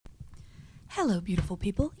Hello, beautiful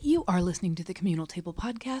people. You are listening to the Communal Table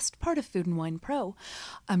Podcast, part of Food and Wine Pro.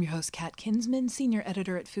 I'm your host, Kat Kinsman, senior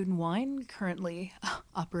editor at Food and Wine, currently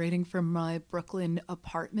operating from my Brooklyn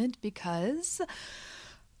apartment because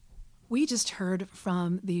we just heard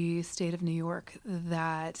from the state of New York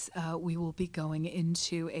that we will be going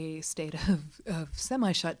into a state of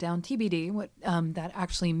semi-shutdown, TBD, what that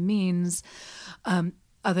actually means.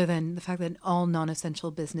 Other than the fact that all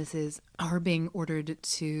non-essential businesses are being ordered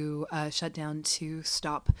to shut down to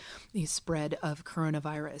stop the spread of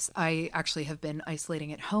coronavirus. I actually have been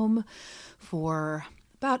isolating at home for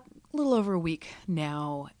about a little over a week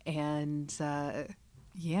now, and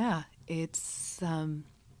it's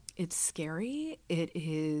scary. It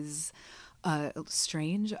is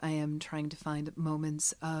strange. I am trying to find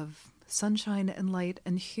moments of sunshine and light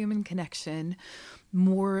and human connection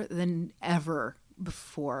more than ever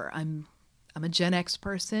before. I'm a Gen X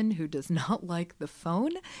person who does not like the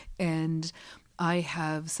phone, and I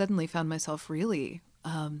have suddenly found myself really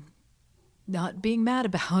not being mad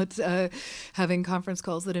about having conference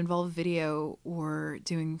calls that involve video or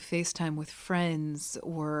doing FaceTime with friends,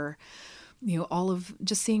 or all of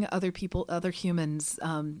just seeing other people, other humans,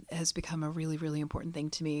 has become a really, really important thing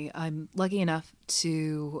to me. I'm lucky enough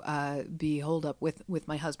to be holed up with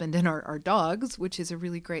my husband and our dogs, which is a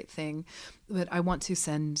really great thing. But I want to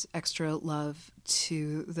send extra love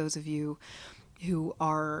to those of you who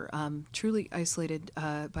are truly isolated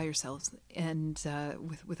by yourselves and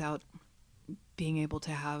without being able to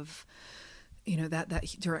have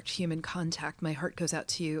that direct human contact. My heart goes out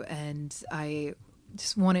to you, and I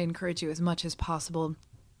just want to encourage you as much as possible.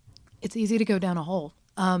 It's easy to go down a hole.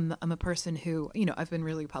 I'm a person who, I've been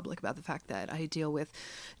really public about the fact that I deal with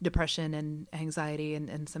depression and anxiety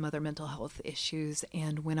and some other mental health issues.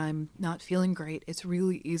 And when I'm not feeling great, it's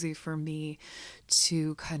really easy for me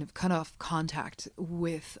to kind of cut off contact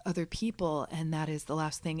with other people. And that is the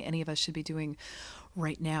last thing any of us should be doing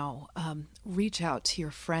right now. Reach out to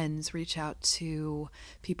your friends, reach out to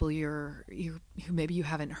people who maybe you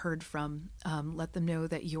haven't heard from. Let them know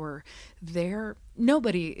that you're there.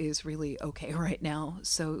 Nobody is really okay right now,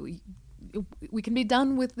 so we can be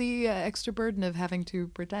done with the extra burden of having to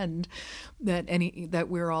pretend that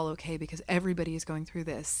we're all okay, because everybody is going through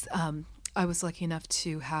this. I was lucky enough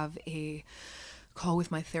to have a call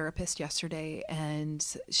with my therapist yesterday, and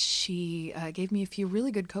she gave me a few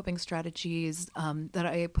really good coping strategies that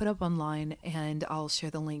I put up online, and I'll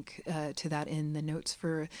share the link to that in the notes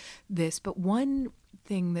for this. But one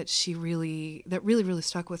thing that really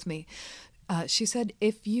stuck with me, she said,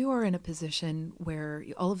 if you are in a position where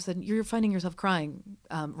all of a sudden you're finding yourself crying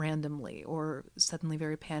randomly, or suddenly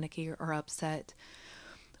very panicky or upset,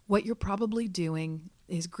 what you're probably doing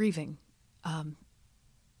is grieving.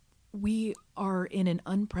 We are in an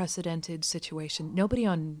unprecedented situation. Nobody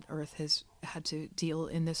on earth has had to deal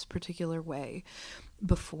in this particular way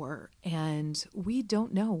before, and we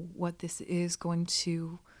don't know what this is going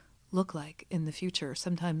to look like in the future.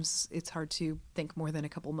 Sometimes it's hard to think more than a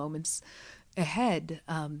couple moments ahead.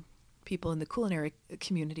 People in the culinary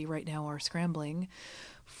community right now are scrambling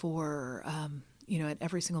for at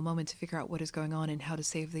every single moment to figure out what is going on and how to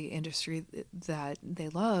save the industry that they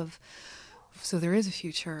love. So there is a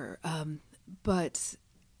future, but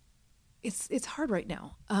it's hard right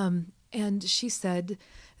now. And she said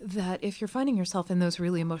that if you're finding yourself in those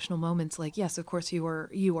really emotional moments, like, yes, of course you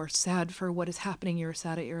are sad for what is happening. You're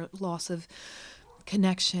sad at your loss of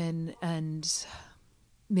connection and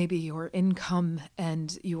maybe your income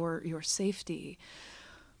and your safety.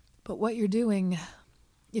 But what you're doing,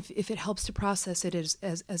 if it helps to process it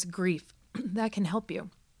as grief, that can help you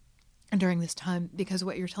during this time, because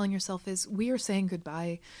what you're telling yourself is, we are saying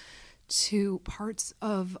goodbye to parts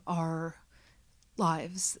of our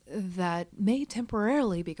lives that may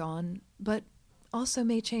temporarily be gone, but also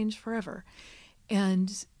may change forever.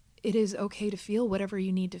 And it is okay to feel whatever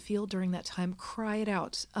you need to feel during that time. Cry it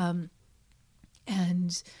out.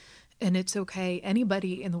 And it's okay.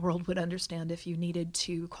 Anybody in the world would understand if you needed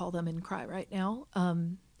to call them and cry right now.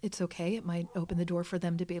 It's okay. It might open the door for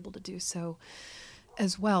them to be able to do so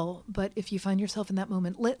as well. But if you find yourself in that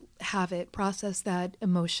moment, have it, process that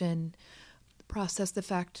emotion, process the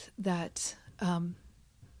fact that,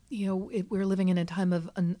 we're living in a time of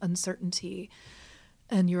uncertainty,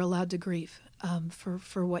 and you're allowed to grieve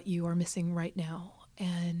for what you are missing right now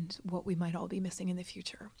and what we might all be missing in the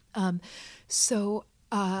future. So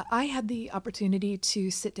I had the opportunity to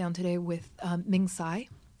sit down today with Ming Tsai.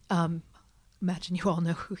 Imagine you all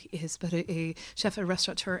know who he is, but a chef, a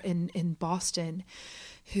restaurateur in Boston,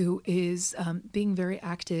 who is being very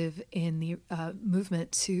active in the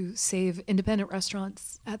movement to save independent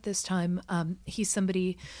restaurants at this time. He's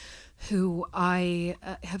somebody who I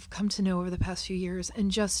have come to know over the past few years and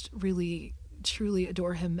just really, truly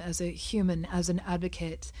adore him as a human, as an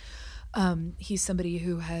advocate. He's somebody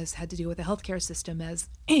who has had to deal with the healthcare system, as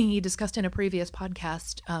he discussed in a previous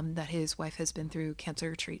podcast, that his wife has been through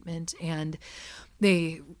cancer treatment, and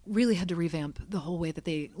they really had to revamp the whole way that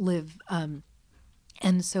they live.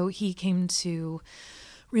 And so he came to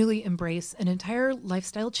really embrace an entire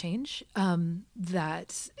lifestyle change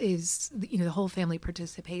that is, the whole family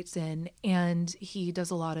participates in. And he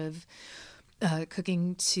does a lot of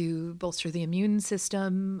cooking to bolster the immune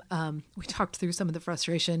system. We talked through some of the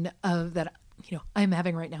frustration of that, I'm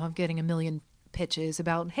having right now. I'm getting a million pitches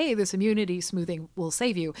about, hey, this immunity smoothing will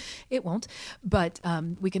save you. It won't, but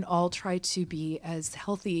we can all try to be as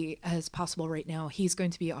healthy as possible right now. He's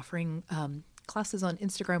going to be offering classes on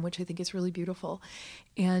Instagram, which I think is really beautiful.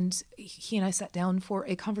 And he and I sat down for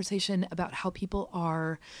a conversation about how people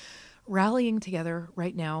are rallying together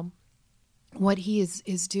right now, what he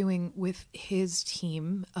is doing with his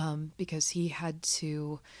team, because he had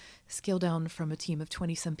to scale down from a team of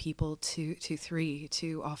 20 some people to 3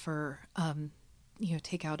 to offer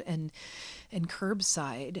takeout and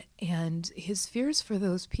curbside, and his fears for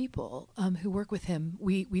those people who work with him.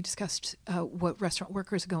 We discussed what restaurant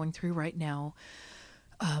workers are going through right now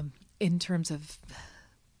in terms of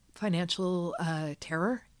financial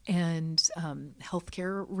terror and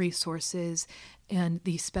healthcare resources and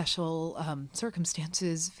the special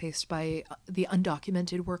circumstances faced by the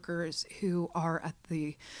undocumented workers who are at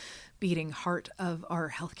the beating heart of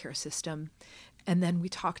our healthcare system. And then we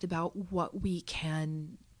talked about what we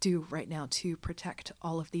can do right now to protect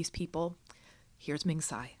all of these people. Here's Ming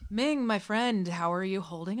Tsai. Ming, my friend, how are you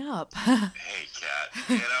holding up? Hey,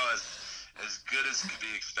 Kat. As good as could be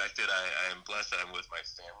expected. I am blessed that I'm with my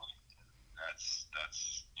family. That's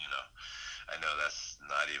I know that's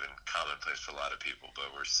not even commonplace for a lot of people, but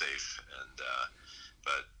we're safe. And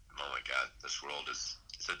but oh my God, this world it's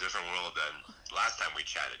a different world than last time we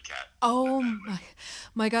chatted, Kat. Oh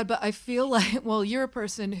my God, but I feel like, well, you're a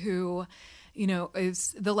person who,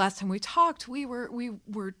 is the last time we talked, we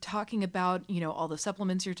were talking about, all the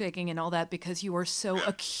supplements you're taking and all that, because you are so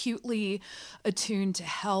acutely attuned to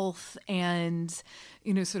health and,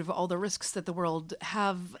 sort of all the risks that the world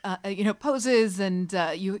poses. And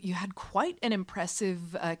you had quite an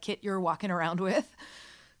impressive kit you're walking around with.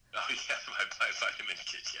 Oh yeah, my vitamin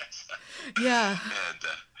kit, yes. Yeah. And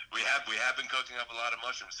we have been cooking up a lot of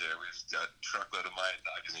mushrooms there. We've got a truckload of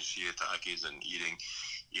maitake and shiitakes and eating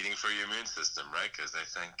for your immune system, right? Because I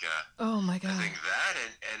think oh my God, I think that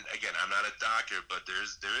and again, I'm not a doctor, but there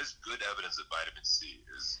is good evidence that vitamin C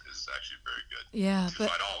is actually very good. Yeah, to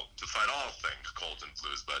fight all things, colds and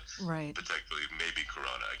flus, but right, particularly maybe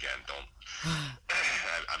corona. Again, don't.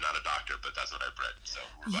 I'm not a doctor, but that's what I've read. So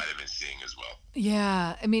we're vitamin C'ing as well.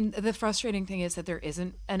 Yeah, I mean, the frustrating thing is that there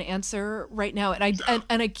isn't an answer right now, and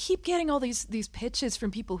I keep getting all these pitches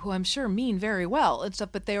from people who I'm sure mean very well and stuff,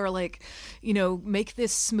 but they are like, make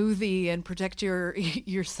this smoothie and protect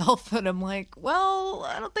yourself, and I'm like, well,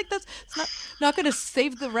 I don't think it's not going to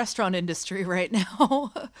save the restaurant industry right now.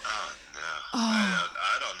 Oh no,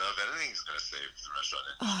 I don't know if anything's going to save the restaurant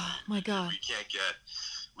industry. Oh my God,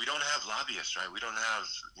 we don't have lobbyists, right? We don't have,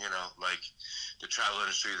 like the travel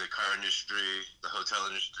industry, the car industry, the hotel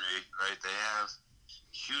industry, right? They have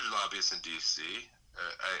huge lobbyists in D.C.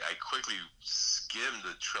 I quickly skimmed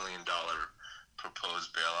the $1 trillion proposed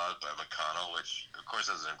bailout by McConnell, which of course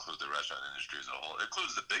doesn't include the restaurant industry as a whole. It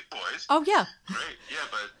includes the big boys. Oh yeah. Great. Yeah,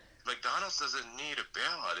 but McDonald's doesn't need a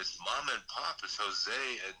bailout. It's mom and pop. It's Jose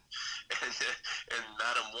and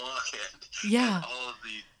Madame Wong and all of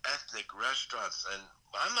the ethnic restaurants. And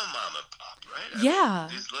I'm a mom and pop, right? Yeah.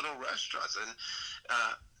 These little restaurants.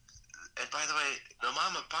 And by the way, the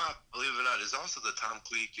mom and pop, believe it or not, is also the Tom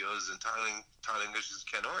Colicchio's and Tyler English's,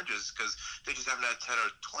 Ken Orange's, because they just haven't had 10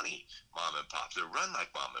 or 20 mom and pops. They're run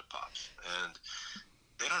like mom and pops. And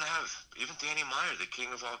they don't have even Danny Meyer, the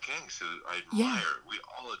king of all kings, who I admire. We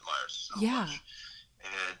all admire so much.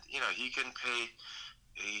 And he can pay.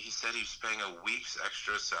 He said he's paying a week's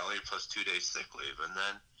extra salary plus 2 days sick leave, and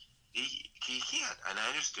then he can't. And I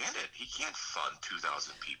understand it. He can't fund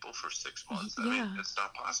 2,000 people for 6 months. I mean, it's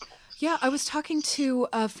not possible. Yeah, I was talking to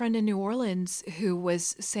a friend in New Orleans who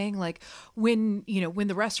was saying, like, when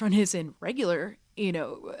the restaurant is in regular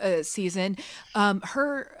season,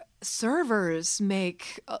 her servers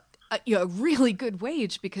make a really good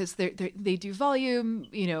wage because they do volume,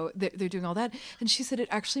 they're doing all that. And she said it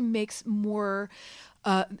actually makes them more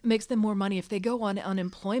money if they go on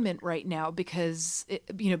unemployment right now because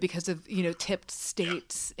of tipped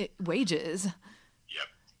state wages. Yep.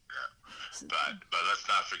 Yeah. But let's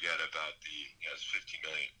not forget about the 15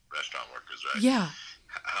 million restaurant restaurant workers, right? Yeah.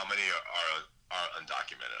 How many are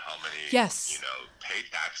undocumented? How many, Yes. pay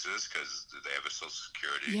taxes because they have a Social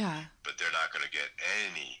Security, Yeah. but they're not going to get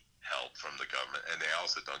any help from the government, and they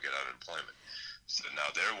also don't get unemployment. So now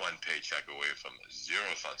they're one paycheck away from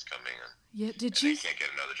zero funds coming in. Yeah. And they can't get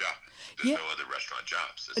another job. There's no other restaurant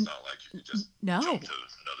jobs. It's not like you can just jump to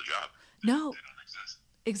another job. No. They don't exist.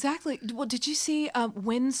 Exactly. Well, did you see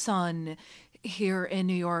WinSun here in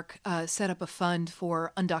New York set up a fund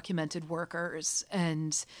for undocumented workers?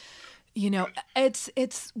 And,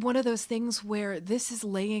 it's one of those things where this is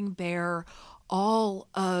laying bare all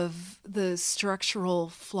of the structural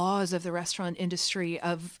flaws of the restaurant industry,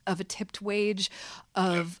 of a tipped wage,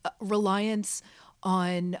 of reliance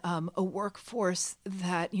on a workforce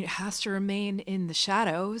that has to remain in the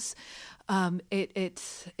shadows.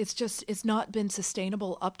 It's not been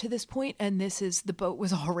sustainable up to this point, and the boat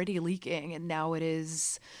was already leaking, and now it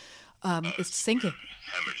is it's sinking.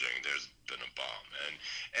 Hemorrhaging. There's been a bomb,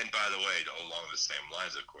 and by the way, along the same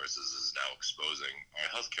lines, of course, this is now exposing our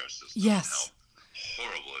healthcare system. Yes. How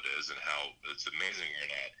horrible it is, and how it's amazing you're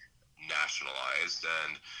not nationalized,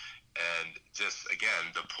 and just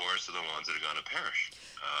again, the poorest are the ones that are going to perish.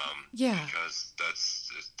 Because that's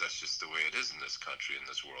just the way it is in this country, in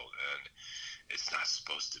this world, and it's not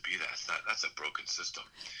supposed to be that. That's a broken system.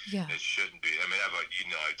 Yeah. It shouldn't be. I mean, I've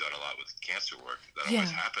done a lot with cancer work. That always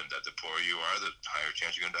happened. That the poorer you are, the higher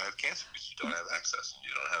chance you're going to die of cancer because you don't have access and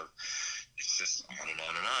you don't have. It's just on and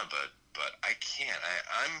on and on. But I can't.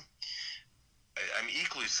 I'm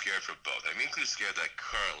equally scared for both. I'm equally scared that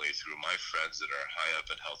currently, through my friends that are high up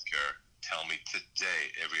in healthcare, tell me today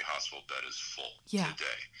every hospital bed is full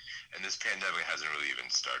today. And this pandemic hasn't really even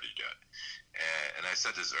started yet. And I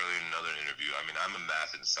said this earlier in another interview. I mean, I'm a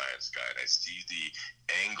math and science guy, and I see the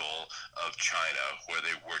angle of China, where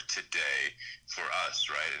they were today for us,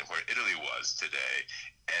 right, and where Italy was today,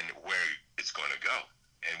 and where it's going to go.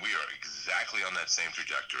 And we are exactly on that same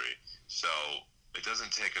trajectory. So it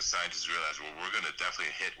doesn't take a scientist to realize, well, we're going to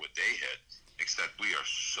definitely hit what they hit, except we are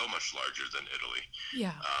so much larger than Italy.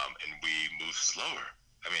 Yeah. And we move slower.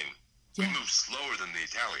 I mean, we move slower than the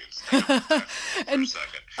Italians. And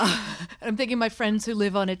I'm thinking my friends who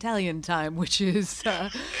live on Italian time, which is...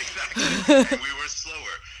 exactly. And we were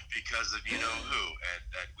slower because of you-know-who. And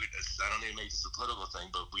I don't even make this a political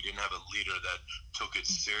thing, but we didn't have a leader that took it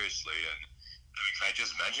seriously. And I mean, can I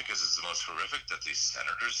just mention, because it's the most horrific, that these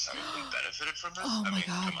senators, some of them benefited from this? Oh, my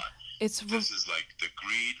God. Come on. This is like the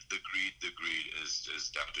greed is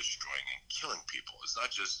now destroying and killing people. It's not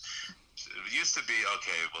just, it used to be,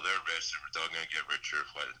 okay, well, they're rich, they're going to get richer,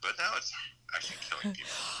 but now it's actually killing people.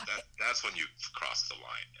 That's when you've crossed the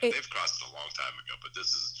line. They've crossed it a long time ago, but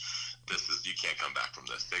this is, you can't come back from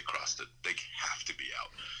this. They crossed it. They have to be out.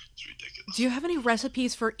 It's ridiculous. Do you have any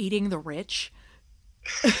recipes for eating the rich?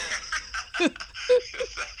 I'm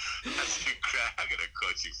gonna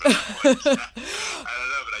quote you for that one. I don't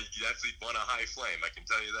know, but you actually won a high flame. I can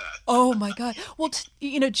tell you that. Oh my God! Well,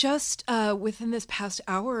 just within this past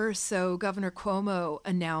hour or so, Governor Cuomo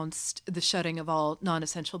announced the shutting of all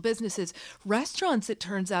non-essential businesses. Restaurants, it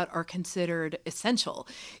turns out, are considered essential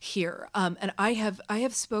here, and I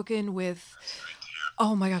have spoken with.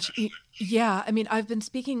 Oh my gosh. Yeah. I mean, I've been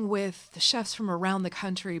speaking with chefs from around the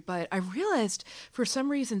country, but I realized for some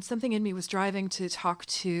reason something in me was driving to talk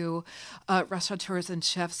to restaurateurs and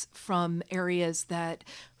chefs from areas that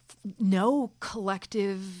no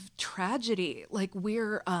collective tragedy. Like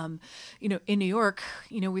we're, in New York,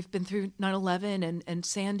 we've been through 9/11 and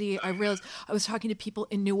Sandy. I realized I was talking to people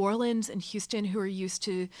in New Orleans and Houston who are used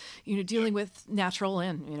to, dealing with natural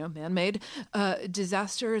and, man-made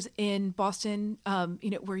disasters. In Boston,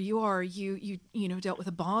 where you are, you dealt with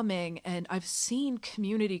a bombing, and I've seen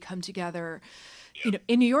community come together,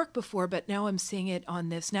 in New York before, but now I'm seeing it on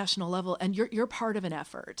this national level, and you're part of an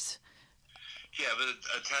effort. Yeah, but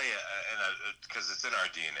I'll tell you, because it's in our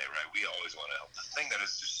DNA, right? We always want to help. The thing that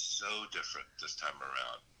is just so different this time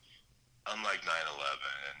around, unlike 9/11,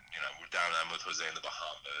 and I'm with Jose in the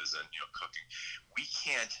Bahamas, and cooking. We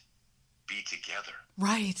can't be together.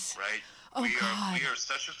 Right. Right. Oh, we God. are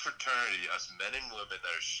such a fraternity, us men and women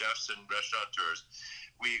that are chefs and restaurateurs.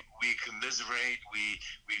 We commiserate. We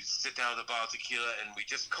sit down with a bottle of tequila and we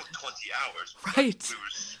just cook 20 hours. Right.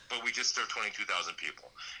 But we just served 22,000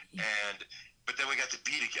 people, But then we got to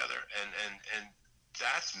be together, and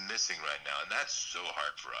that's missing right now, and that's so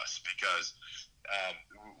hard for us because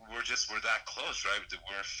we're that close, right?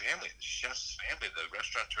 We're a family, the chef's family, the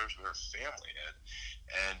restaurateurs, we're a family,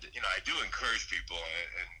 and I do encourage people,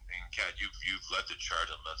 and Kat, you've led the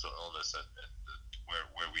charge on mental illness and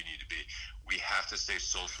where we need to be. We have to stay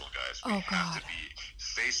social, guys. We Oh have God. to be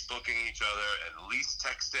Facebooking each other, at least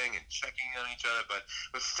texting and checking on each other. But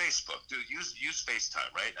Facebook, dude, use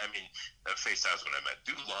FaceTime, right? I mean, FaceTime is what I meant.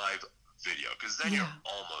 Do live video, because then Yeah. you're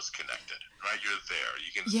almost connected, right? You're there.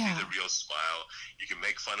 You can Yeah. see the real smile. You can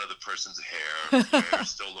make fun of the person's hair. Their hair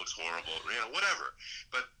still looks horrible, whatever.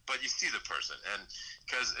 But you see the person, and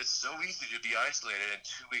because it's so easy to be isolated, and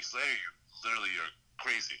 2 weeks later you're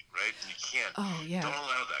crazy, right? And you can't. Oh yeah. Don't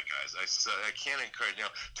allow that, guys. I can't encourage.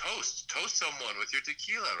 Toast someone with your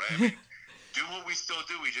tequila, right? I mean, do what we still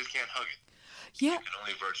do. We just can't hug it. Yeah. You can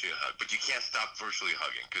only virtually hug, but you can't stop virtually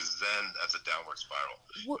hugging, because then that's a downward spiral.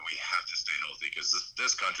 Well, we have to stay healthy, because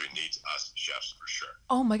this country needs us chefs for sure.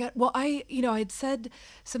 oh my God. Well, I'd said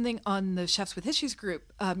something on the Chefs with Issues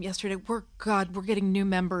group yesterday. We're getting new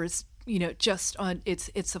members. Just on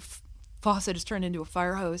it's a faucet has turned into a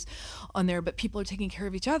fire hose on there, but people are taking care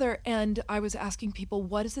of each other. And I was asking people,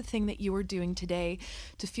 what is the thing that you are doing today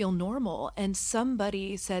to feel normal? And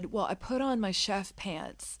somebody said, well, I put on my chef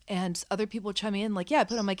pants, and other people chime in like, yeah, I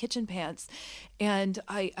put on my kitchen pants. And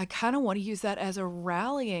I kind of want to use that as a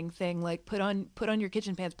rallying thing, like put on your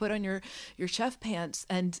kitchen pants, put on your chef pants.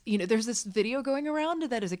 And, there's this video going around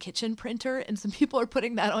that is a kitchen printer, and some people are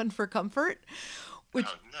putting that on for comfort. Which,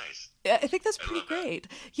 oh, nice. I think that's pretty great.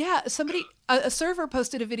 Yeah, a server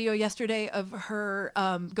posted a video yesterday of her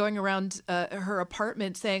going around her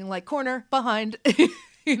apartment saying like corner, behind, That's good.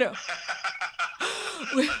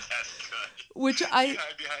 Which behind,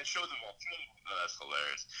 show them all. No, that's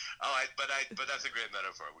hilarious. But that's a great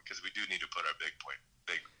metaphor, because we do need to put our big boy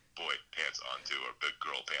pants on too, or big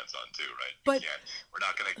girl pants on too, right? But we're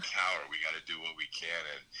not going to cower. We got to do what we can,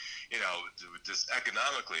 and just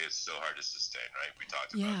economically, it's still hard to sustain, right? We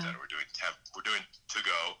talked about that. We're doing to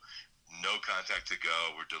go, no contact to go.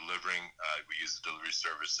 We're delivering. We use the delivery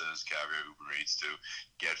services, Caviar, Uber Eats, to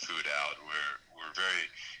get food out. We're very.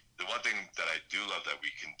 The one thing that I do love that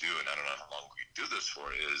we can do, and I don't know how long we do this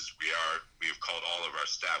for, is we've called all of our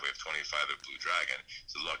staff. We have 25 at Blue Dragon.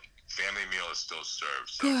 So look, family meal is still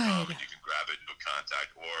served. So come and you can grab it, no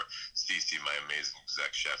contact. Or Cece, my amazing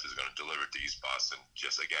exec chef, is going to deliver it to East Boston.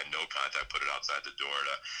 Just again, no contact. Put it outside the door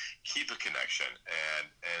to keep a connection. And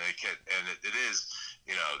it is.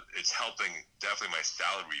 It's helping definitely my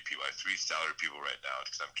salary people. I have 3 salary people right now,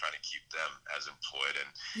 because I'm trying to keep them as employed, and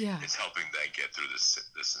it's helping them get through this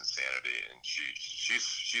insanity. And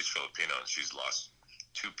she's Filipino, and she's lost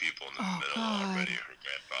 2 people in the middle already. Her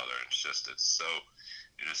grandfather, and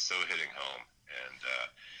it is so hitting home. And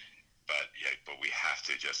but we have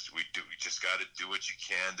to we just got to do what you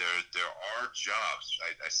can. There are jobs.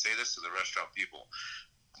 I say this to the restaurant people.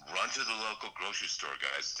 Run to the local grocery store,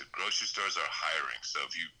 guys. The grocery stores are hiring. So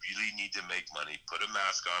if you really need to make money, put a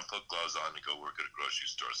mask on, put gloves on, and go work at a grocery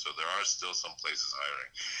store. So there are still some places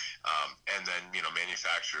hiring. And then,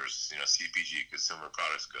 manufacturers, CPG, consumer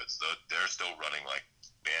products goods, they're still running like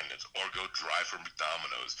bandits, or go drive for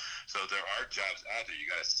McDonald's. So there are jobs out there. You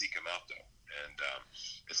got to seek them out, though. And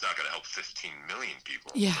it's not going to help 15 million people.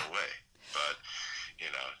 Yeah. No way. But,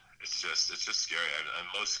 it's just scary.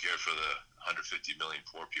 I'm most scared for the 150 million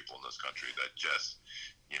poor people in this country that just,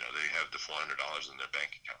 they have the $400 in their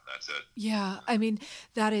bank account. That's it. Yeah. I mean,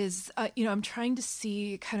 that is, I'm trying to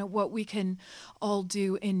see kind of what we can all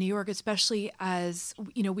do in New York, especially as,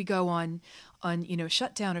 we go on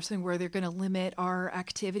shutdown or something where they're going to limit our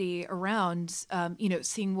activity around,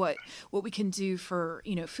 seeing what we can do for,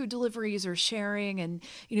 food deliveries or sharing. And,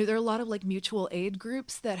 there are a lot of like mutual aid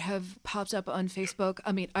groups that have popped up on Facebook.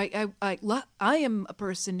 I mean, I am a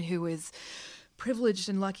person who is privileged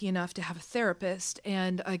and lucky enough to have a therapist,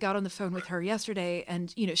 and I got on the phone with her yesterday,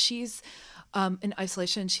 and she's in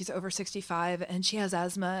isolation. She's over 65 and she has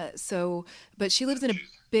asthma, but she lives in a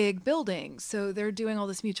big building, so they're doing all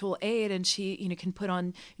this mutual aid, and she can put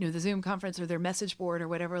on the Zoom conference or their message board or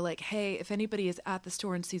whatever, like, hey, if anybody is at the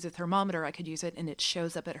store and sees a thermometer, I could use it, and it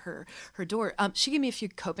shows up at her door. She gave me a few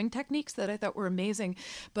coping techniques that I thought were amazing,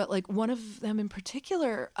 but like one of them in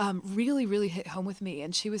particular really, really hit home with me.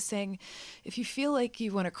 And she was saying, if you feel like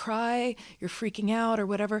you want to cry, you're freaking out or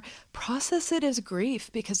whatever, process it as grief,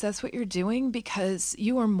 because that's what you're doing, because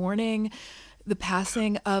you are mourning the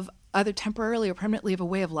passing of either temporarily or permanently of a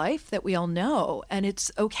way of life that we all know. And it's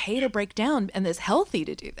okay to break down, and it's healthy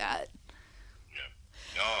to do that. Yeah.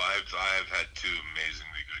 No, I've had 2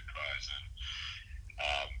 amazingly good cries, and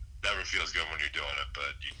never feels good when you're doing it,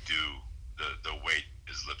 but you do, the weight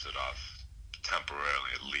is lifted off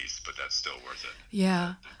temporarily at least, but that's still worth it.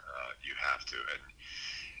 Yeah. And, you have to. And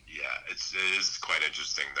yeah, it is quite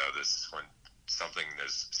interesting though, when something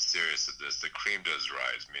as serious as this, the cream does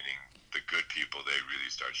rise, meaning the good people, they really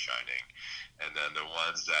start shining. And then the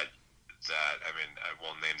ones that I mean, I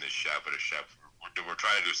won't name the chef, but a chef, we're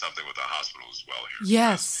trying to do something with the hospital as well here.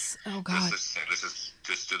 Yes. Oh, God. This is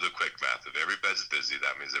just do the quick math. If every bed's busy,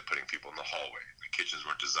 that means they're putting people in the hallway. The kitchens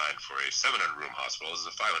were designed for a 700-room hospital. This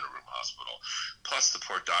is a 500-room hospital. Plus the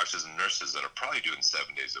poor doctors and nurses that are probably doing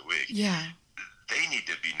 7 days a week. Yeah. They need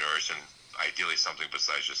to be nourished and ideally something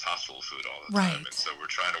besides just hospital food all the Right. time. And so we're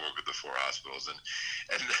trying to work with the 4 hospitals. And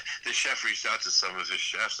the chef reached out to some of his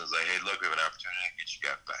chefs and was like, hey, look, we have an opportunity to get you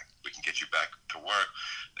back. We can get you back to work.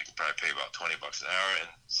 They can probably pay about $20 an hour. And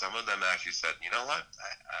some of them actually said, you know what?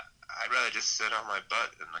 I'd rather just sit on my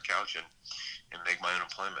butt in the couch and make my own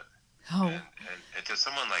employment. Oh. And to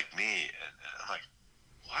someone like me, and I'm like,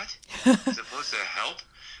 what? Supposed to help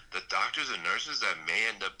the doctors and nurses that may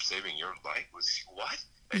end up saving your life? What?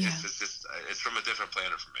 It's from a different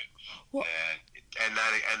planet for me. Well, and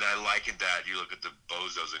I liken that. You look at the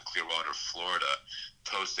bozos in Clearwater, Florida,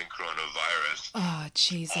 toasting coronavirus. Oh,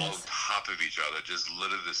 Jesus! All on top of each other, just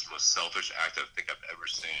literally this most selfish act I think I've ever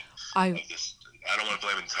seen. I don't want to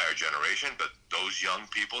blame an entire generation, but those young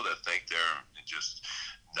people that think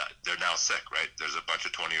they're now sick, right? There's a bunch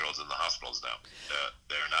of 20-year-olds in the hospitals now.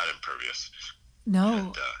 They're not impervious.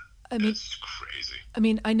 No. And, it's crazy. I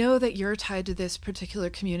mean, I know that you're tied to this particular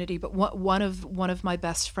community, but one of my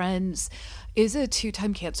best friends is a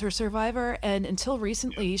 2-time cancer survivor, and until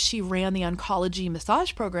recently, she ran the oncology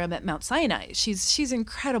massage program at Mount Sinai. She's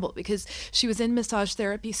incredible because she was in massage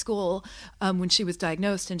therapy school when she was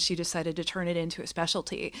diagnosed, and she decided to turn it into a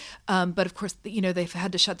specialty. But of course, they've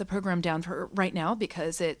had to shut the program down for right now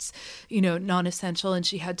because it's non-essential, and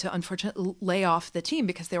she had to unfortunately lay off the team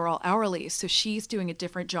because they were all hourly. So she's doing a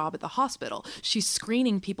different job at the hospital. She's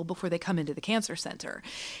screening people before they come into the cancer center,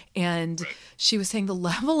 and she was saying the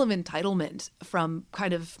level of entitlement from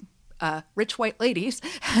kind of rich white ladies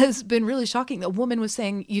has been really shocking. The woman was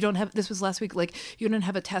saying, this was last week, like, you don't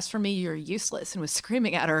have a test for me, you're useless, and was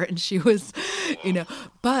screaming at her. And she was,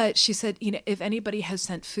 but she said, if anybody has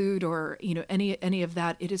sent food or, any of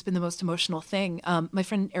that, it has been the most emotional thing. My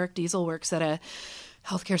friend Eric Diesel works at a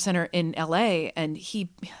healthcare center in LA, and he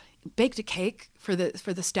baked a cake for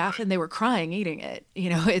the staff, and they were crying eating it.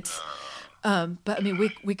 It's, but I mean,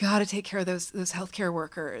 we got to take care of those healthcare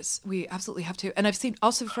workers. We absolutely have to. And I've seen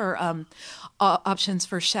also for options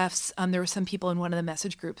for chefs. There were some people in one of the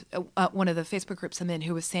message groups, one of the Facebook groups I'm in,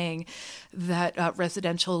 who was saying that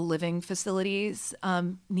residential living facilities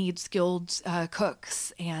need skilled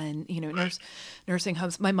cooks and nursing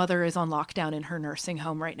homes. My mother is on lockdown in her nursing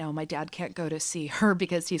home right now. My dad can't go to see her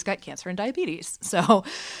because he's got cancer and diabetes. So,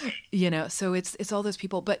 so it's all those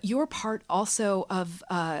people. But you're part also of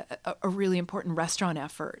a really important restaurant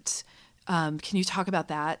effort. Can you talk about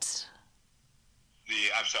that?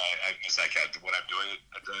 I'm sorry, I missed that. What I'm doing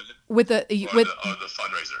with the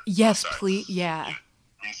fundraiser. Yes, please. Yeah.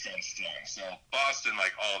 So Boston,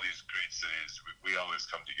 like all these great cities, we always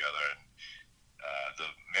come together, and the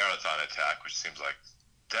marathon attack, which seems like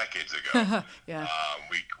decades ago, yeah.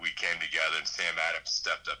 We came together, and Sam Adams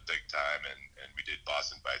stepped up big time, and we did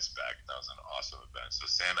Boston Bites Back, and that was an awesome event. So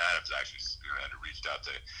Sam Adams actually had reached out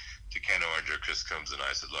to Ken Oringer, Chris Combs, and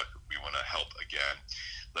I said, look, we want to help again.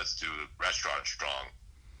 Let's do Restaurant Strong.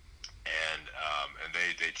 And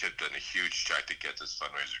they chipped in a huge check to get this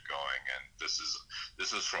fundraiser going. And this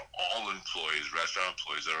is for all employees, restaurant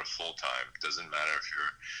employees that are full-time. It doesn't matter if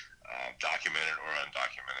you're documented or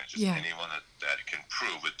undocumented. Just anyone that can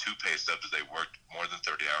prove with 2 pay stubs that they worked more than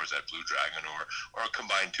 30 hours at Blue Dragon or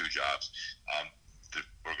combined 2 jobs.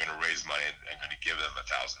 We're going to raise money and going to give them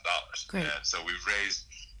 $1,000. Great. And so we've raised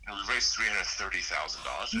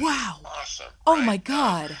 $330,000. Wow. Awesome. Oh, right? My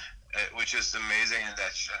God. Which is amazing, and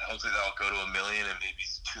that hopefully that'll go to $1 million and maybe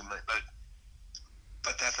 $2 million.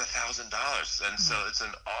 But that's $1,000, and so it's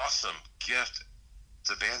an awesome gift.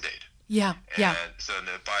 It's a Band-Aid. Yeah. And so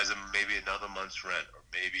it buys them maybe another month's rent or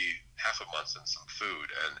maybe half a month's and some food,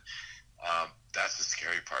 and that's the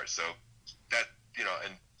scary part. So that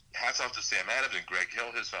and hats off to Sam Adams and Greg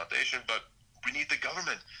Hill, his foundation, but we need the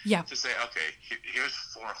government to say, okay, here's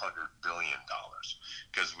 $400 billion,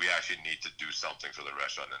 because we actually need to do something for the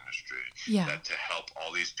restaurant industry to help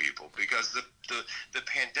all these people, because the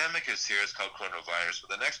pandemic is here. It's called coronavirus,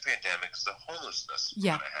 but the next pandemic is the homelessness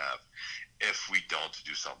we're going to have if we don't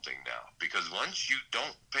do something now, because once you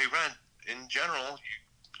don't pay rent, in general,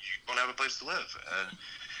 you don't have a place to live.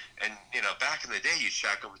 And back in the day, you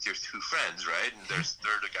shack up with your 2 friends, right? And there's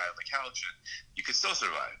a guy on the couch, and you could still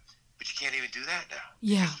survive. But you can't even do that now.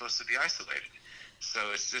 Yeah. You're supposed to be isolated. So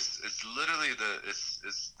it's literally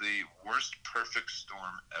it's the worst perfect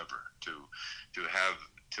storm ever to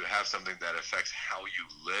have something that affects how you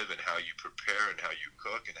live and how you prepare and how you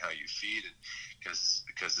cook and how you feed, and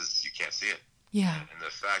because you can't see it. Yeah. And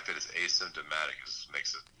the fact that it's asymptomatic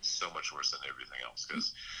makes it so much worse than everything else,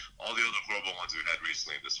 because all the other horrible ones we had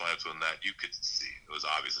recently, the swine flu and that, you could see. It was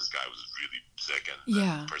obvious this guy was really sick and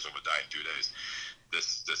the person would die in 2 days.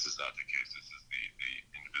 This is not the case. This is the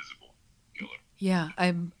invisible killer. Yeah,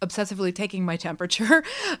 I'm obsessively taking my temperature.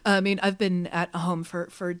 I mean, I've been at home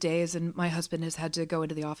for days, and my husband has had to go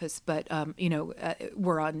into the office, but,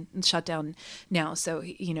 we're on shutdown now. So,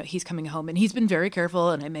 he's coming home, and he's been very careful,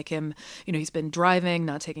 and I make him, he's been driving,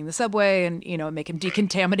 not taking the subway, and, make him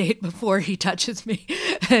decontaminate before he touches me.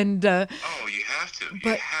 And you have to.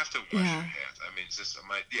 You have to wash your hands. I mean, it's just,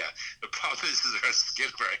 the problem is our skin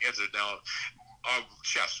of our hands are now,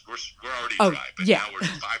 chefs, we're already dry, but now we're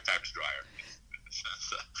 5 times drier.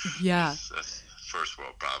 That's first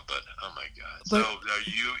world problem, but oh my god. So now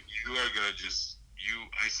you are gonna you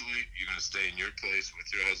isolate. You're gonna stay in your place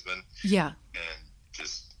with your husband. Yeah. And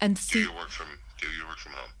just do your work from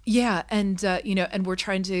home. Yeah, and and we're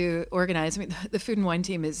trying to organize. I mean, the Food and Wine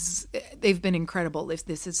team they've been incredible.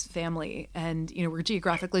 This is family, and we're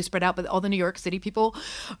geographically spread out, but all the New York City people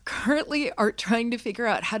currently are trying to figure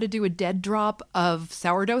out how to do a dead drop of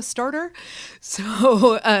sourdough starter.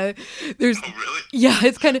 So there's really? Yeah,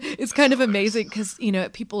 it's kind of amazing because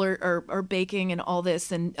people are baking and all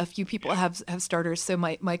this, and a few people have starters. So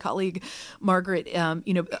my colleague Margaret,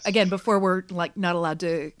 again, before we're like not allowed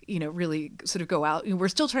to really sort of go out, we're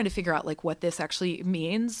still trying to figure out like what this actually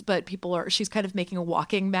means, but she's kind of making a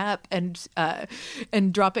walking map and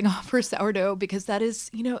dropping off her sourdough, because that is,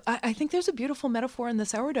 I think there's a beautiful metaphor in the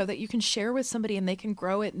sourdough that you can share with somebody and they can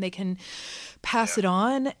grow it and they can pass it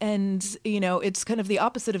on. And, it's kind of the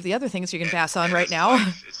opposite of the other things you can pass on right now.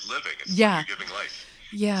 Life. It's living. It's you're giving life.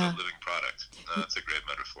 Yeah. It's a living product. That's a great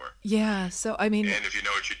metaphor. Yeah. So, I mean, and if you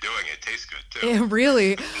know what you're doing, it tastes good too. It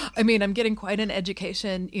really, I mean, I'm getting quite an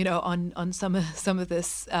education, on some of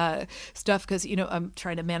this stuff, because, I'm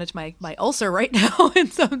trying to manage my ulcer right now.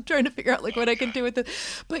 And so I'm trying to figure out like what I can do with it.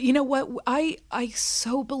 But you know what? I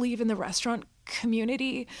so believe in the restaurant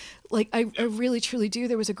community. Like I really truly do.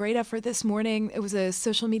 There was a great effort this morning. It was a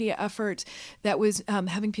social media effort that was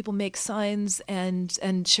having people make signs and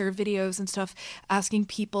share videos and stuff, asking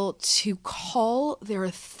people to call their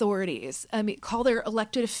authorities. I mean, call their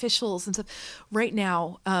elected officials and stuff. Right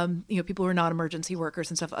now, people who are not emergency workers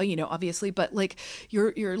and stuff, obviously, but like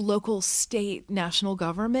your local, state, national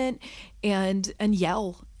government, and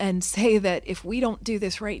yell and say that if we don't do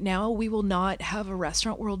this right now, we will not have a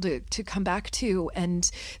restaurant world to come back to. And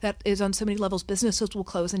that is on so many levels. Businesses will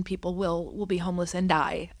close and people will be homeless and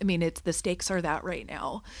die. I mean, the stakes are that right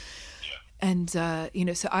now. Yeah. And,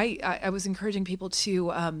 so I was encouraging people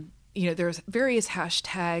to, there's various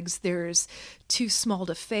hashtags. There's too small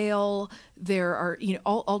to fail. There are,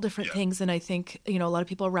 all different things. And I think, a lot of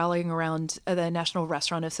people are rallying around the National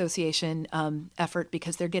Restaurant Association effort,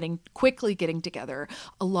 because they're quickly getting together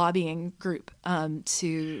a lobbying group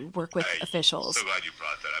to work with officials. I'm so glad you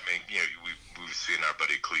brought that. I mean, we've seen our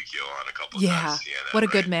buddy Colicchio on a couple of times. CNN, what a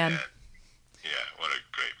good man. What a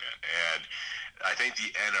great man. And I think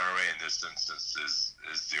the NRA in this instance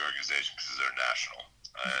is the organization, because they're national.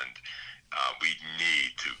 And we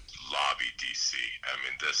need to lobby DC. I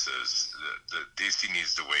mean, this is the DC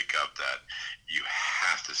needs to wake up that you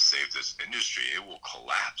have to save this industry. It will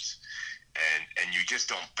collapse, and you just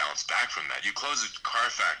don't bounce back from that. You close a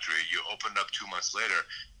car factory, you open it up 2 months later,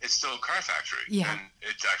 it's still a car factory, and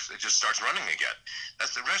it just starts running again.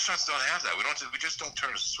 The restaurants don't have that. We just don't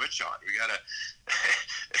turn a switch on. We gotta.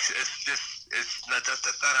 That's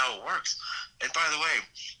not how it works. And by the way,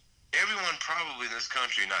 everyone probably in this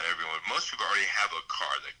country, not everyone, most people already have a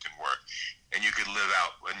car that can work, and you could live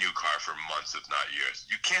out a new car for months, if not years.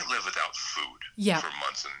 You can't live without food for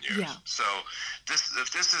months and years. Yeah. So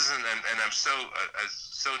if this isn't, and I'm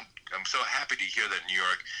so happy to hear that New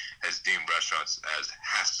York has deemed restaurants as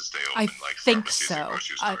has to stay open, like pharmacies and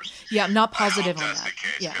grocery stores. I'm not positive on that. That's the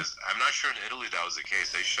case, because I'm not sure in Italy that was the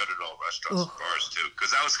case. They shuttered all restaurants and bars too,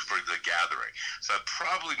 because that was for the gathering. So it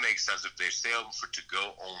probably makes sense if they stay open for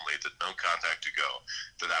to-go only, the no contact to-go,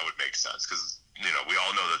 that would make sense, because we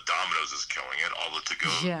all know that Domino's is killing it. All the to-go,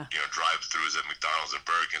 drive-thrus at McDonald's and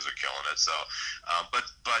Burger Kings are killing it. So, but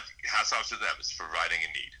hats off to them. It's providing a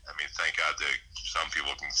need. I mean, thank God that some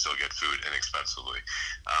people can still get food inexpensively.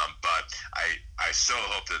 But I so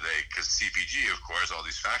hope that because CPG, of course, all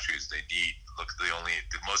these factories, they need. Look, the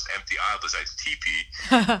most empty aisle besides TP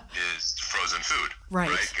is frozen food, right?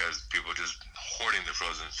 Because people just supporting the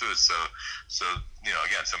frozen food. So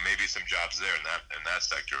again, so maybe some jobs there in that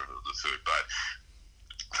sector of the food, but.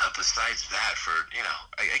 Besides that,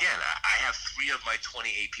 again, I have 3 of my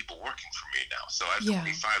 28 people working for me now, so I have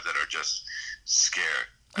 25 that are just scared.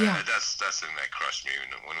 That's the thing that crushed me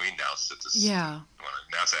when we announced that when I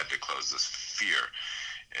announced I had to close this fear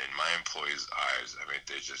in my employees' eyes. I mean,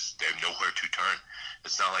 they have nowhere to turn.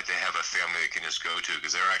 It's not like they have a family they can just go to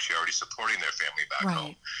because they're actually already supporting their family back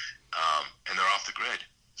home, and they're off the grid.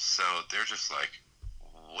 So they're just like,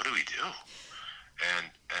 what do we do?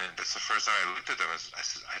 And that's the first time I looked at them. I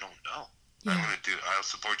said, I don't know. Yeah. I'll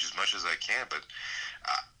support you as much as I can, but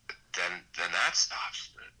then that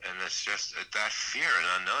stops. And it's just that fear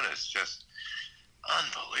and unknown is just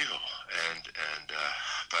unbelievable.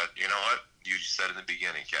 But you know what? You said in the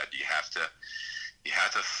beginning, Kat, you have to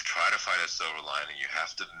try to find a silver lining. You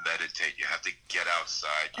have to meditate. You have to get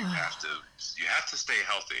outside. You have to stay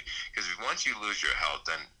healthy, because once you lose your health,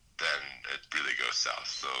 then it really goes south.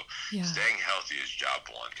 So staying healthy is job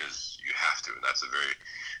one, because you have to. And that's a very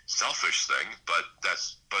selfish thing, but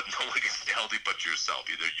no one can stay healthy but yourself.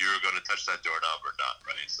 Either you're going to touch that doorknob or not,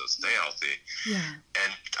 right? So stay healthy. Yeah.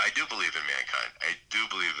 And I do believe in mankind. I do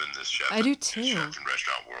believe in this chef. I do too. Chef and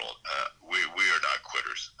restaurant world. We are not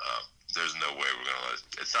quitters. There's no way we're going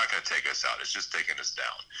to it's not going to take us out. It's just taking us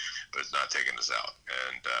down, but it's not taking us out.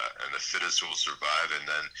 And the fittest will survive. And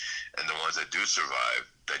the ones that do survive,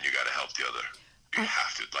 then you got to help the other. You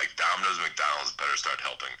have to. Like Domino's, McDonald's better start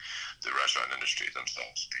helping the restaurant industry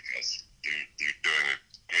themselves, because they're doing a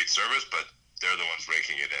great service, but they're the ones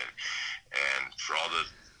raking it in. And for all the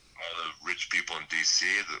rich people in DC,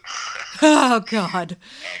 oh God.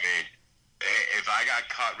 I mean, if I got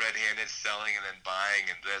caught red-handed selling and then buying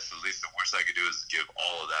and this, at least the worst I could do is give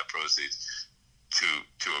all of that proceeds to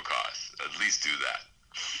a cause. At least do that,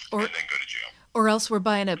 and then go to jail. Or else we're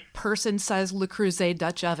buying a person-sized Le Creuset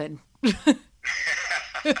Dutch oven. No,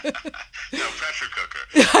 pressure cooker.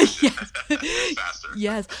 Yes. Faster.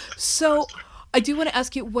 Yes. So I do want to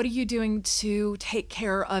ask you, what are you doing to take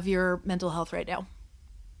care of your mental health right now?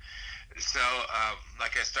 So,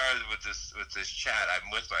 like I started with this chat,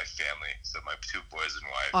 I'm with my family, so my 2 boys and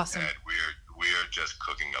wife. Awesome. And we are just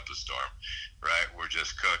cooking up a storm, right? We're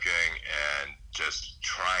just cooking and just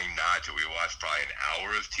trying not to. We watch probably an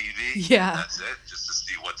hour of TV. Yeah. And that's it, just to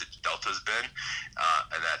see what the delta's been,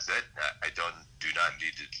 and that's it. I do not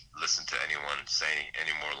need to listen to anyone saying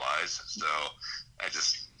any more lies. So I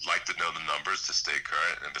just like to know the numbers to stay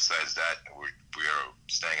current, and besides that, we are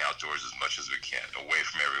staying outdoors as much as we can, away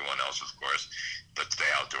from everyone else, of course, but stay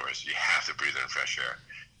outdoors. You have to breathe in fresh air,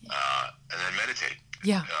 and then meditate.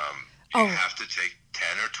 Yeah. You have to take 10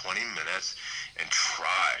 or 20 minutes and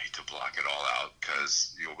try to block it all out,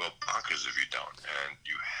 because you'll go bonkers if you don't. And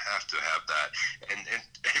you have to have that. And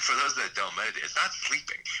for those that don't meditate, it's not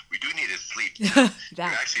sleeping. We do need to sleep.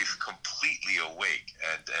 You're actually completely awake.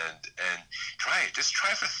 And try it. Just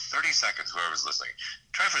try for 30 seconds, whoever's listening.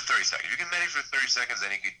 Try for 30 seconds. You can meditate for 30 seconds,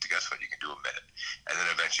 then guess what? You can do a minute. And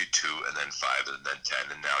then eventually 2, and then 5, and then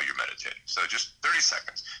 10, and now you're meditating. So just 30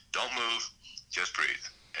 seconds. Don't move. Just breathe.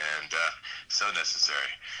 And so necessary.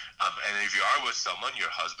 And if you are with someone, your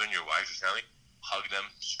husband, your wife, your family, hug them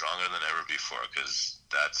stronger than ever before, because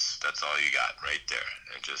that's all you got right there.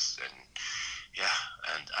 And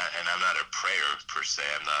I'm not a prayer per se.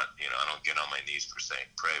 I'm not, I don't get on my knees per se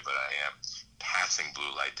and pray, but I am passing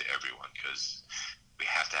blue light to everyone, because we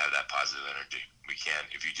have to have that positive energy. We can't.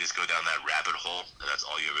 If you just go down that rabbit hole and that's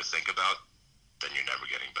all you ever think about, then you're never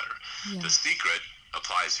getting better. Yeah. The secret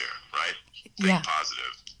applies here, right? Think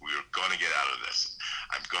positive. We're going to get out of this.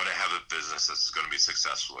 I'm going to have a business that's going to be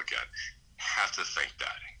successful again. Have to think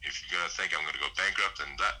that. If you're going to think I'm going to go bankrupt,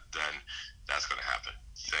 then that's going to happen.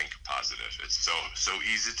 Think positive. It's so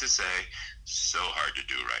easy to say, so hard to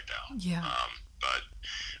do right now. Yeah.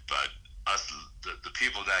 But us, the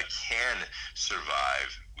people that can survive,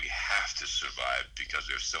 we have to survive, because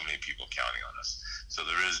we have so many people counting on us. So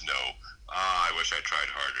there is no, I wish I tried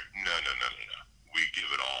harder. No. We give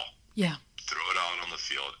it all. Yeah. Throw it out on the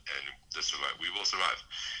field, and we will survive.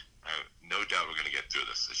 No doubt we're going to get through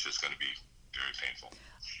this. It's just going to be very painful.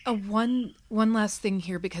 One last thing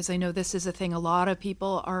here, because I know this is a thing a lot of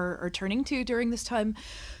people are turning to during this time.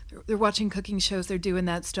 They're watching cooking shows. They're doing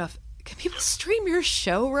that stuff. Can people stream your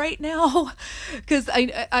show right now? Because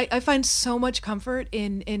I find so much comfort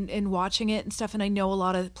in watching it and stuff, and I know a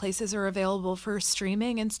lot of places are available for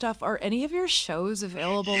streaming and stuff. Are any of your shows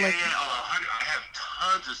available? I have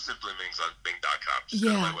tons of Simply Mings on Bing.com. Just go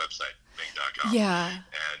to my website, Bing.com. Yeah. And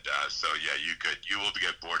you will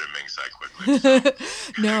get bored of Mingside quickly. So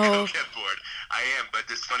No. Don't get bored. I am, but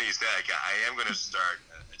it's funny you say that. I am going to start.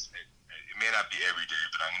 may not be every day,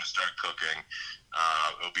 but I'm going to start cooking.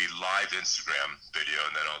 It'll be live Instagram video,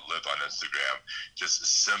 and then it'll live on Instagram. Just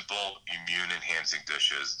simple, immune-enhancing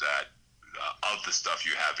dishes that of the stuff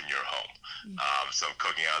you have in your home. So I'm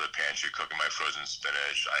cooking out of the pantry, cooking my frozen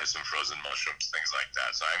spinach. I have some frozen mushrooms, things like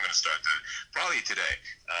that. So I'm going to start probably today,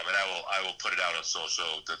 and I will put it out on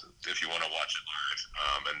social if you want to watch it live.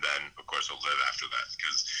 And then of course it'll live after that,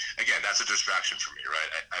 because again, that's a distraction for me,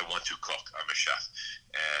 right? I want to cook. I'm a chef,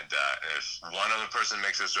 and if one other person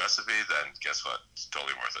makes this recipe, then guess what? It's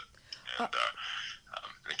totally worth it. And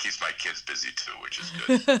it keeps my kids busy too, which is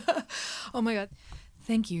good. Oh my God.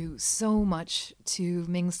 Thank you so much to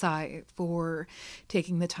Ming Tsai for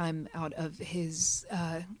taking the time out of his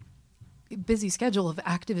busy schedule of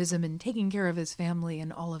activism and taking care of his family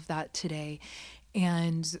and all of that today.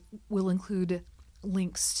 And we'll include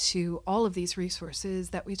links to all of these resources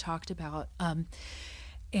that we talked about.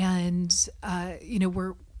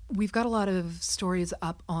 We've got a lot of stories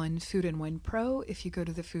up on Food and Wine Pro. If you go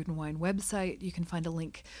to the Food and Wine website, you can find a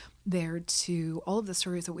link there to all of the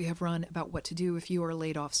stories that we have run about what to do if you are a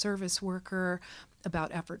laid off service worker,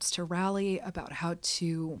 about efforts to rally, about how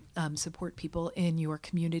to support people in your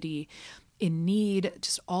community in need,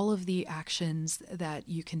 just all of the actions that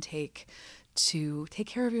you can take to take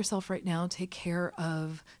care of yourself right now, take care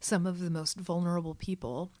of some of the most vulnerable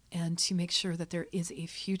people, and to make sure that there is a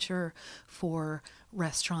future for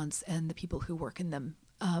restaurants and the people who work in them.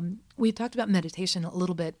 We talked about meditation a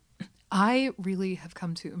little bit. I really have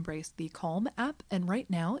come to embrace the Calm app, and right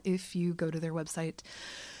now, if you go to their website,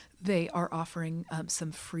 they are offering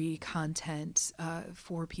some free content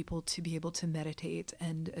for people to be able to meditate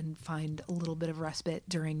and find a little bit of respite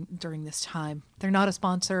during this time. They're not a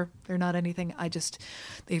sponsor. They're not anything.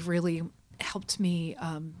 They've really helped me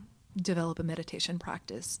develop a meditation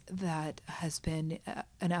practice that has been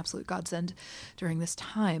an absolute godsend during this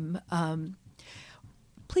time.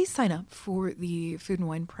 Please sign up for the Food and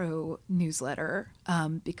Wine Pro newsletter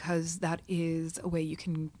because that is a way you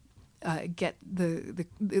can get the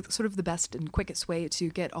sort of the best and quickest way to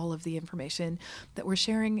get all of the information that we're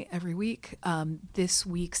sharing every week. This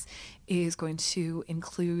week's is going to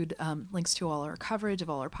include links to all our coverage of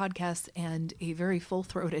all our podcasts and a very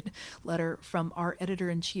full-throated letter from our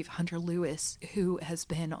editor-in-chief, Hunter Lewis, who has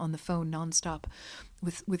been on the phone nonstop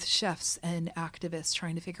with chefs and activists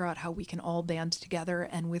trying to figure out how we can all band together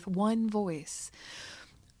and with one voice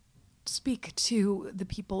speak to the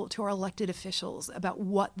people, to our elected officials, about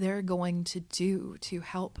what they're going to do to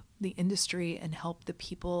help the industry and help the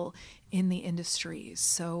people in the industry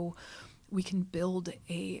so we can build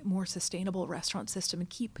a more sustainable restaurant system and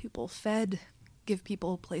keep people fed, give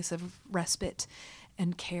people a place of respite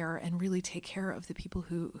and care, and really take care of the people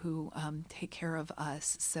who take care of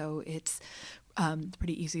us. So it's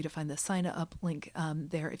pretty easy to find the sign up link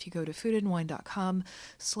there if you go to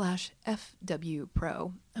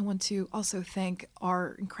foodandwine.com/FWPro. I want to also thank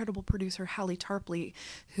our incredible producer, Hallie Tarpley,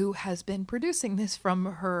 who has been producing this from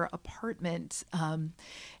her apartment.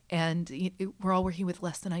 We're all working with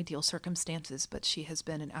less than ideal circumstances, but she has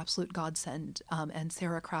been an absolute godsend. And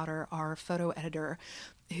Sarah Crowder, our photo editor,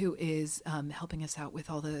 who is helping us out with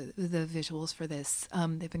all the visuals for this.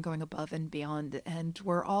 They've been going above and beyond, and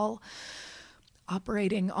we're all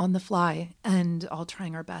operating on the fly and all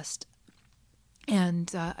trying our best.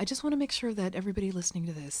 And I just want to make sure that everybody listening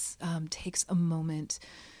to this takes a moment.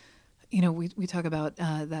 You know, we talk about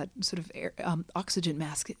that sort of oxygen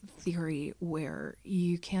mask theory where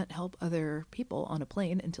you can't help other people on a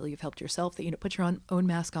plane until you've helped yourself, that, put your own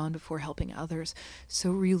mask on before helping others.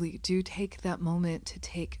 So really do take that moment to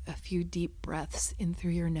take a few deep breaths in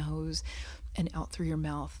through your nose and out through your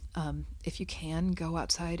mouth. If you can, go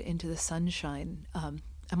outside into the sunshine. I'm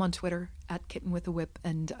on Twitter @KittenWithAWhip,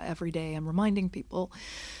 and every day I'm reminding people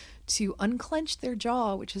to unclench their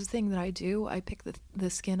jaw, which is a thing that I do. I pick the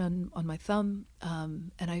skin on my thumb,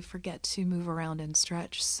 and I forget to move around and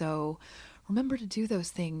stretch. So remember to do those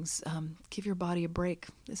things. Give your body a break.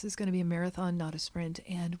 This is going to be a marathon, not a sprint,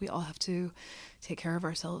 and we all have to take care of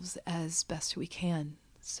ourselves as best we can.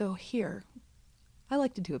 So here, I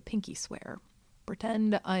like to do a pinky swear.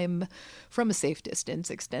 Pretend I'm from a safe distance,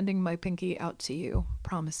 extending my pinky out to you.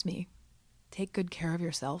 Promise me. Take good care of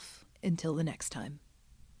yourself until the next time.